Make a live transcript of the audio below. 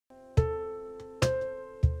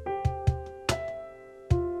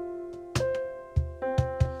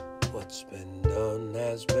What's been done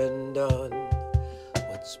has been done.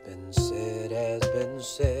 What's been said has been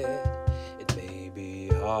said. It may be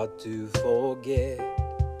hard to forget,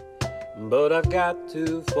 but I've got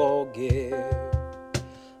to forgive.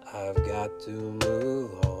 I've got to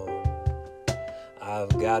move on. I've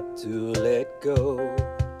got to let go,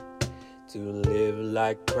 to live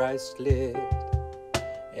like Christ lived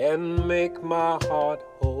and make my heart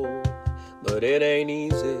whole. But it ain't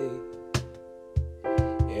easy,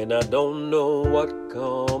 and I don't know what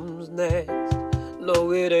comes next.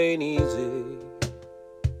 No, it ain't easy.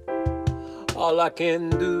 All I can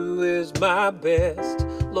do is my best.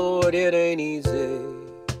 Lord, it ain't easy.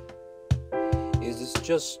 Is this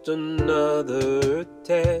just another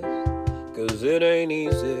test? 'Cause it ain't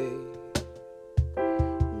easy.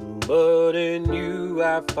 But in you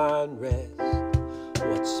I find rest.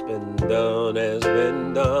 What's been done has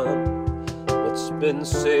been done. What's been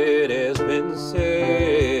said has been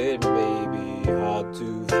said. Maybe hard to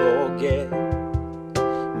forget,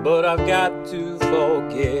 but I've got to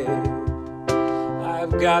forgive.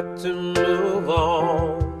 I've got to move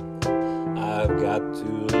on. I've got to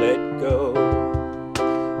let go,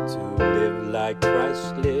 to live like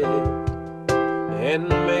Christ lived and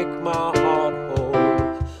make my heart whole.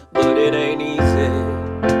 But it ain't easy,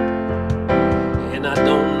 and I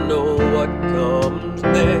don't know what comes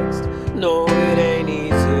next. No, it ain't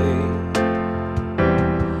easy.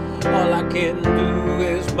 All I can do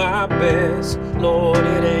is my best. Lord,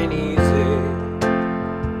 it ain't easy.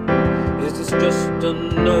 Is this just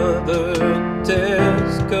another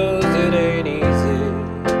test? 'Cause it ain't easy.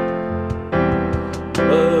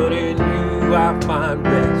 But in you I find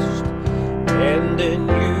rest, and in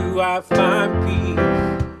you I find peace.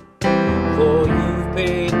 For you've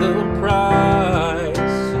paid the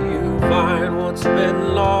price. You find what's been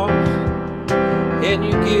lost, and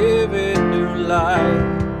you give it new life.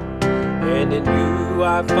 And in you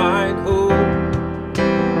I find hope.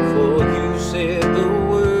 For you said the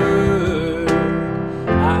word,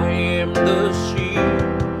 I am the sheep,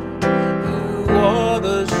 you are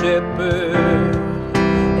the shepherd.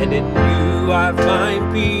 And in you I find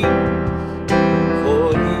peace. For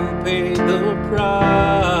you paid the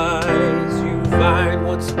price. You find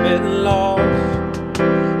what's been lost,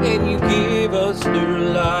 and you give us new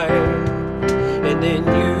life. And in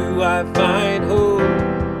you I find hope.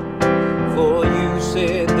 For you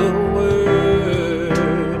said the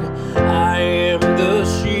word, I am the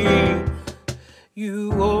sheep, you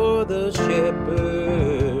are the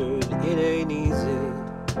shepherd. It ain't easy,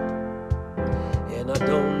 and I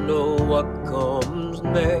don't know what comes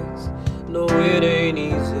next. No, it ain't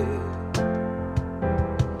easy.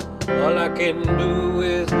 All I can do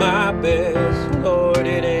is my best. Lord,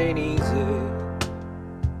 it ain't easy.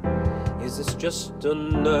 Is this just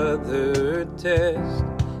another test?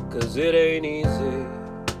 'Cause it ain't easy.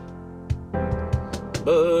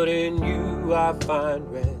 But in you I find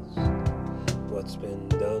rest. What's been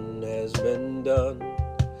done has been done.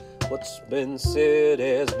 What's been said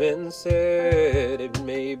has been said. It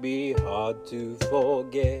may be hard to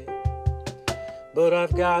forget, but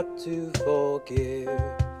I've got to forgive.